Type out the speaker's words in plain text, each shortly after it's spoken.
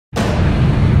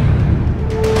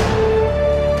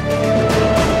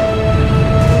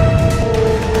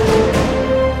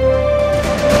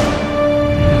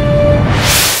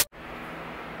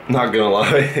Not gonna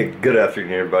lie, good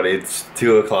afternoon everybody. It's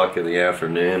 2 o'clock in the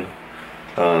afternoon.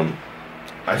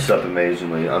 I slept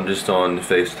amazingly. I'm just on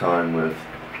FaceTime with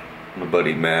my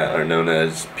buddy Matt, or known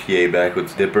as PA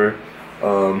Backwoods Dipper.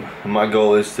 My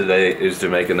goal is today is to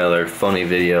make another funny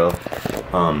video.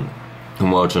 I'm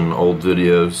watching old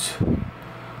videos.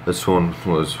 This one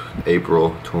was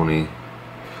April 20.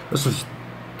 This is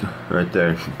right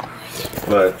there.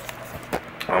 But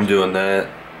I'm doing that.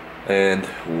 And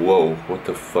whoa, what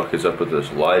the fuck is up with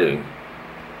this lighting?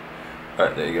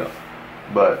 Alright, there you go.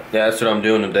 But yeah, that's what I'm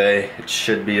doing today. It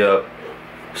should be up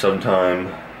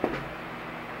sometime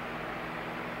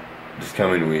this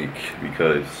coming week,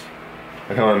 because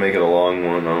I kind of make it a long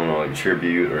one. I don't know, like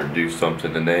tribute or do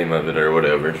something, the name of it or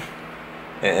whatever.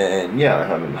 And yeah, I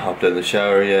haven't hopped in the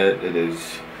shower yet. It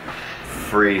is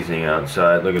freezing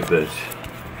outside. Look at this.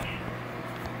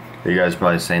 You guys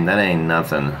probably saying that ain't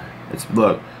nothing.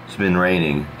 Look, it's been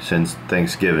raining since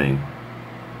Thanksgiving.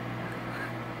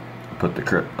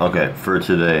 Okay, for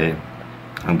today,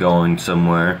 I'm going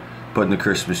somewhere, putting the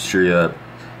Christmas tree up,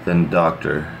 then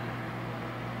doctor.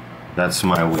 That's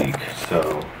my week,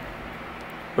 so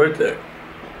right there.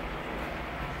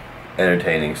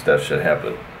 Entertaining stuff should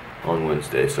happen on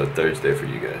Wednesday, so Thursday for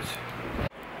you guys.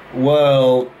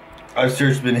 Well, I've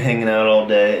just been hanging out all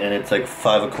day, and it's like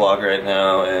 5 o'clock right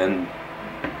now, and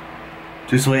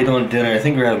just waiting on dinner. I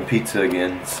think we're having pizza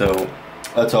again, so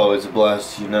that's always a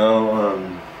blast, you know.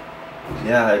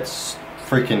 Yeah, it's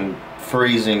freaking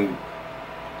freezing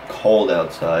cold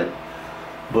outside,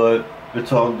 but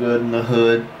it's all good in the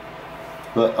hood.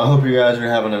 But I hope you guys are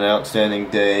having an outstanding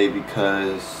day,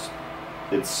 because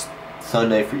it's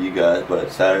Sunday for you guys, but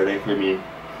it's Saturday for me.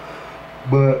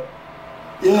 But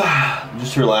yeah, I'm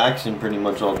just relaxing pretty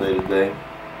much all day today.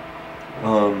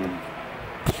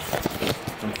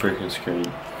 I'm freaking screen.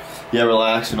 Yeah,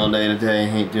 relaxing all day today.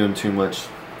 Ain't doing too much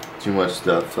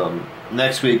stuff.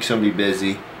 Next week's gonna be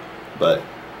busy, but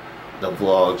the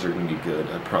vlogs are gonna be good,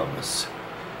 I promise.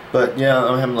 But yeah,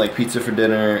 I'm having like pizza for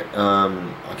dinner.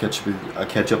 I'll catch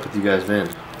up with you guys then.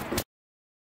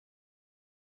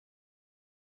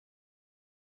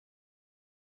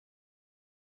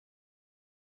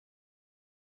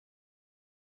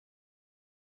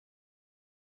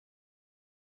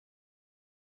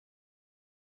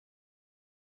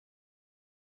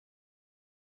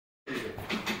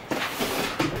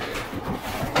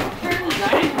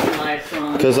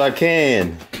 Because I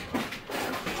can.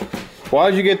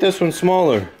 Why'd you get this one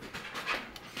smaller?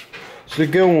 It's a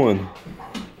good one.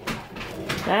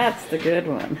 That's the good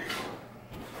one.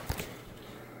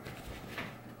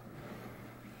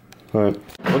 Alright.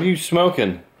 What are you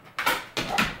smoking?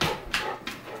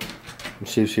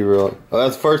 Let's see if she realized. Oh,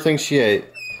 that's the first thing she ate.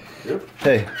 Yep.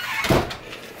 Hey.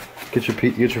 Get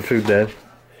your food, Dad.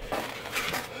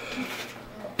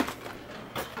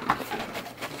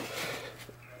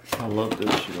 I love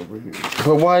this shit over here.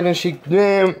 But why didn't she?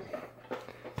 Damn.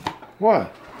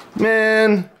 What?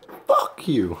 Man, fuck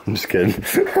you. I'm just kidding.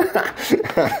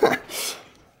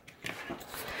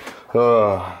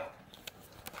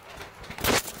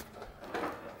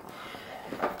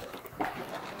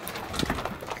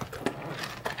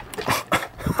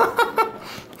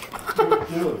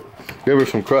 Give her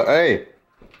some crap. Hey,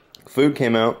 food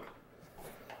came out.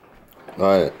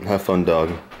 Alright, have fun,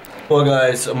 dog. Well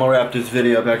guys, I'm gonna wrap this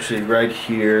video up actually right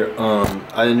here.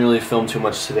 I didn't really film too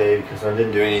much today because I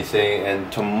didn't do anything,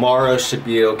 and tomorrow should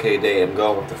be an okay day. I'm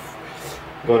going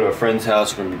to a friend's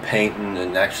house. We're gonna be painting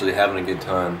and actually having a good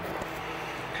time.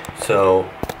 So,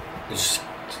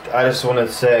 I just want to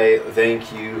say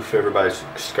thank you for everybody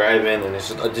subscribing, and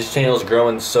this channel is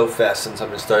growing so fast since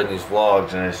I've been starting these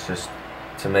vlogs, and it's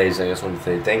amazing. I just want to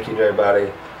say thank you to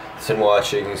everybody that's been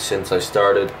watching since I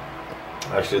started.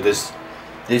 Actually, this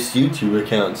YouTube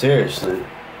account, seriously,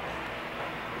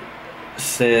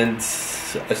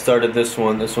 since I started this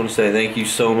one, I just want to say thank you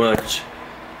so much,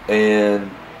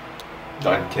 and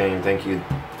I can't even thank you,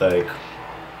 like,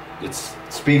 it's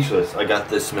speechless. I got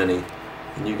this many,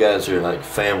 and you guys are like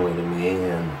family to me,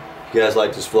 and if you guys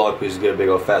like this vlog, please give it a big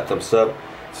old fat thumbs up.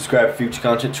 Subscribe for future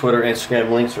content. Twitter, Instagram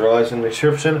links are always in the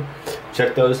description.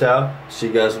 Check those out. See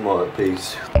you guys tomorrow.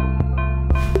 Peace.